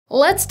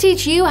Let's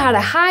teach you how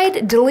to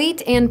hide,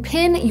 delete, and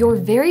pin your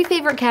very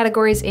favorite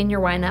categories in your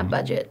YNAB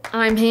budget.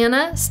 I'm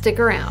Hannah, stick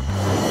around.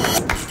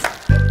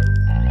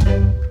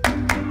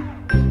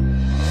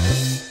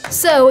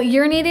 So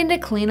you're needing to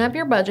clean up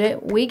your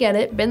budget, we get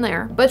it, been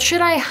there. But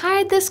should I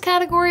hide this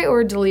category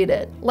or delete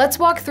it? Let's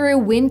walk through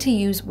when to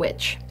use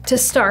which. To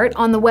start,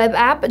 on the web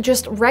app,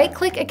 just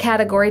right-click a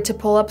category to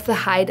pull up the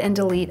hide and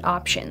delete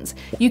options.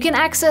 You can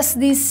access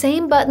these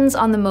same buttons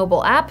on the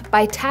mobile app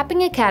by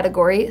tapping a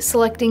category,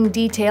 selecting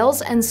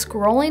details, and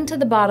scrolling to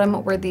the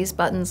bottom where these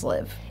buttons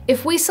live.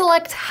 If we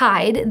select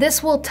hide,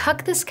 this will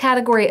tuck this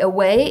category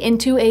away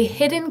into a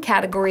hidden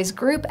categories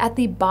group at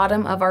the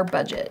bottom of our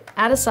budget.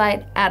 Out of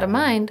sight, out of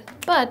mind,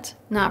 but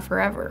not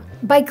forever.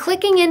 By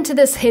clicking into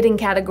this hidden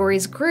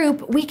categories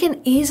group, we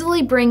can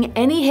easily bring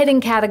any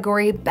hidden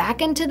category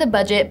back into the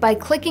budget by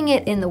clicking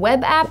it in the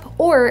web app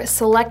or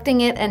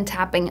selecting it and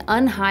tapping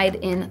unhide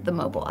in the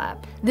mobile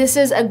app. This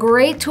is a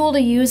great tool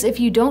to use if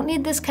you don't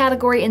need this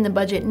category in the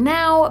budget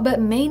now, but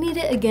may need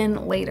it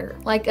again later.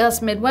 Like us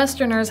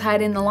Midwesterners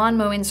hiding the lawn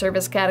mowing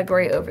service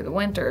category over the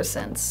winter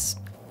since,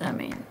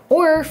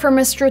 Or from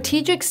a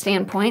strategic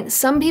standpoint,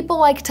 some people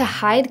like to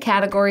hide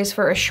categories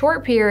for a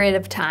short period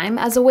of time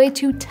as a way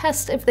to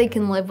test if they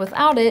can live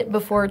without it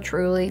before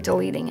truly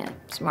deleting it.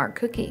 Smart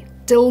cookie.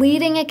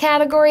 Deleting a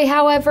category,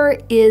 however,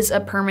 is a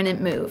permanent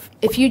move.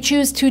 If you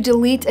choose to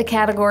delete a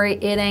category,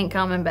 it ain't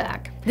coming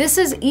back. This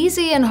is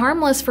easy and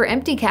harmless for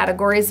empty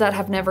categories that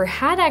have never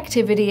had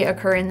activity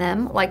occur in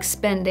them, like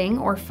spending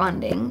or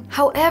funding.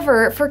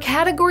 However, for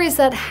categories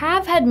that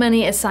have had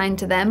money assigned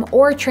to them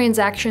or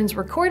transactions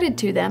recorded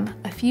to them,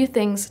 a few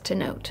things to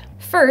note.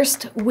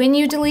 First, when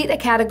you delete a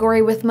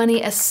category with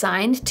money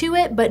assigned to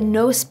it but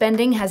no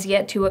spending has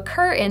yet to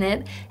occur in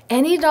it,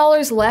 any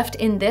dollars left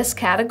in this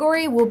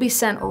category will be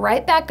sent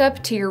right back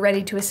up to your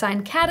ready to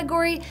assign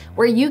category,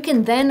 where you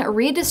can then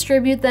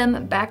redistribute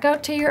them back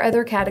out to your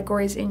other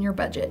categories in your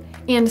budget.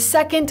 And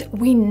second,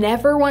 we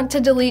never want to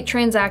delete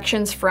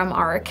transactions from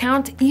our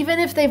account, even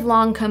if they've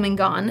long come and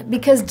gone,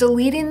 because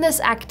deleting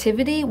this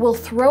activity will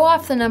throw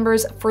off the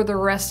numbers for the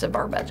rest of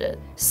our budget.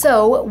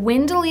 So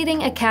when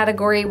deleting a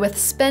category with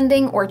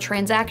spending or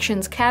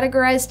transactions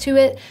categorized to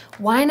it,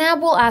 YNAB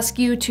will ask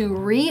you to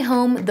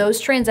rehome those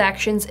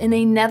transactions in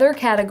another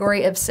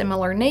category of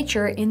similar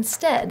nature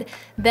instead.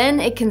 Then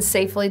it can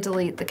safely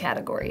delete the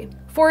category.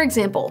 For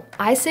example,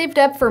 I saved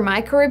up for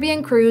my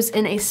Caribbean cruise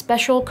in a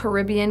special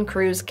Caribbean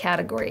cruise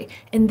category,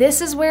 and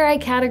this is where I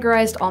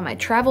categorized all my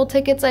travel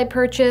tickets I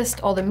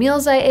purchased, all the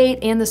meals I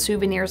ate, and the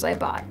souvenirs I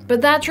bought.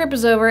 But that trip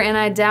is over, and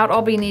I doubt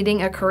I'll be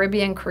needing a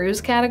Caribbean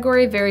cruise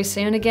category very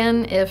soon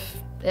again, if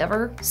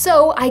ever.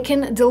 So I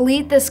can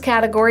delete this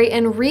category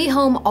and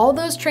rehome all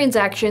those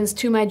transactions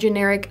to my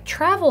generic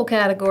travel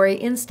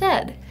category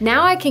instead.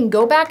 Now I can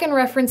go back and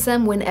reference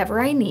them whenever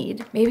I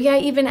need. Maybe I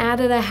even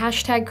added a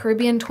hashtag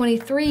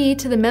Caribbean23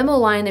 to the memo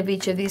line of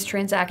each of these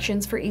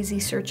transactions for easy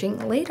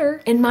searching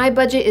later, and my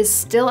budget is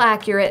still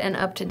accurate and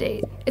up to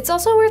date. It's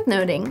also worth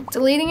noting,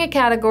 deleting a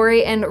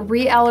category and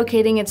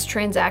reallocating its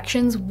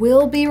transactions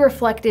will be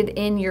reflected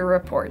in your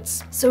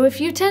reports. So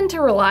if you tend to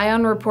rely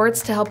on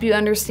reports to help you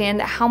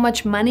understand how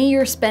much money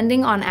you're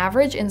spending on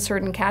average in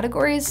certain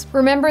categories,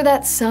 remember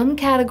that some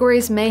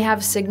categories may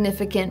have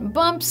significant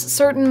bumps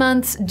certain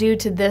months due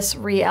to this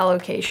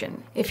reallocation.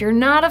 If you're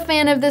not a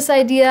fan of this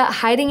idea,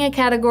 hiding a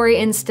category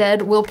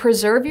instead will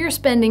preserve your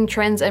spending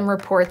trends and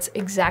reports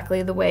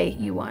exactly the way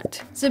you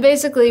want. So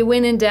basically,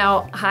 when in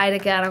doubt, hide a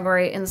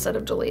category instead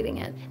of deleting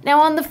it. Now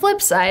on the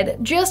flip side,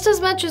 just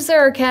as much as there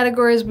are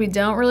categories we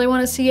don't really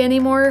want to see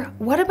anymore,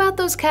 what about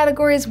those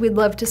categories we'd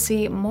love to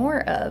see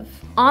more of?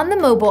 On the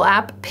mobile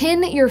app,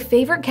 pin your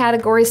favorite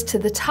categories to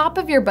the top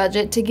of your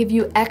budget to give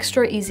you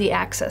extra easy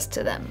access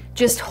to them.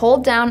 Just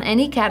hold down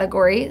any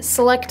category,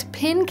 select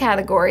Pin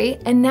Category,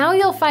 and now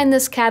you'll find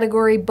this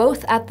category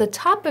both at the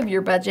top of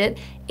your budget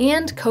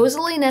and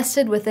cozily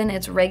nested within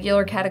its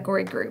regular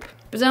category group.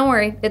 But don't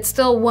worry, it's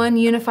still one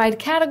unified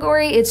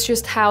category, it's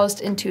just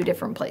housed in two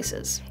different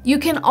places. You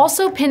can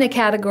also pin a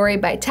category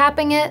by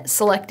tapping it,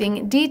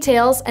 selecting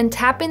Details, and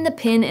tapping the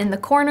pin in the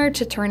corner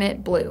to turn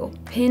it blue.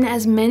 Pin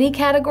as many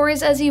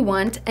categories as you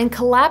want, and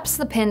collapse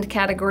the pinned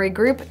category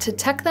group to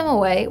tuck them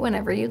away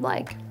whenever you'd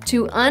like.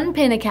 To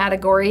unpin a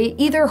category,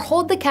 either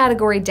hold the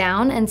category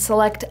down and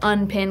select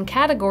Unpin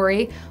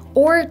Category,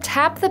 or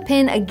tap the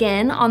pin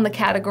again on the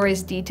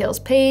category's details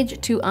page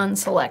to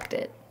unselect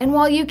it. And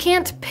while you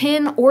can't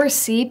pin or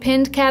see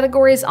pinned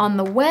categories on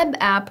the web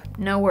app,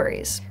 no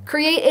worries.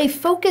 Create a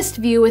focused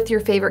view with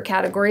your favorite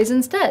categories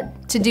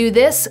instead. To do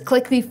this,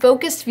 click the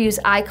focused views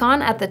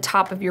icon at the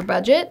top of your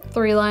budget,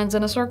 3 lines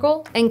in a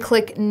circle, and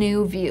click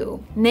New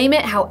View. Name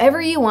it however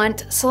you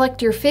want,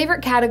 select your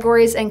favorite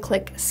categories, and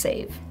click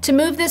Save. To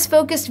move this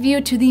focused view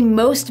to the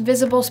most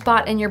visible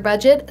spot in your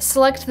budget,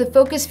 select the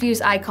focused views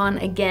icon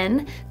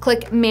again,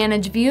 click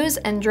Manage Views,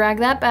 and drag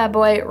that bad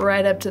boy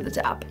right up to the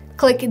top.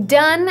 Click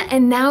done,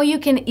 and now you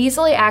can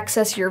easily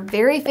access your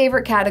very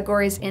favorite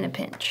categories in a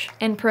pinch.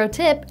 And pro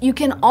tip, you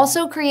can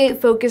also create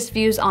focused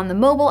views on the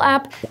mobile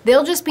app.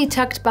 They'll just be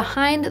tucked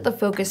behind the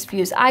focused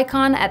views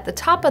icon at the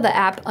top of the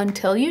app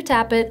until you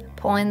tap it,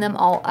 pulling them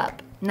all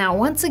up. Now,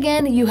 once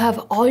again, you have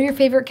all your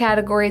favorite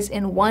categories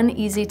in one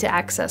easy to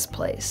access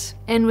place.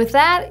 And with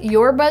that,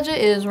 your budget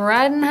is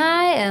riding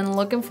high and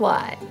looking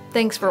fly.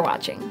 Thanks for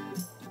watching.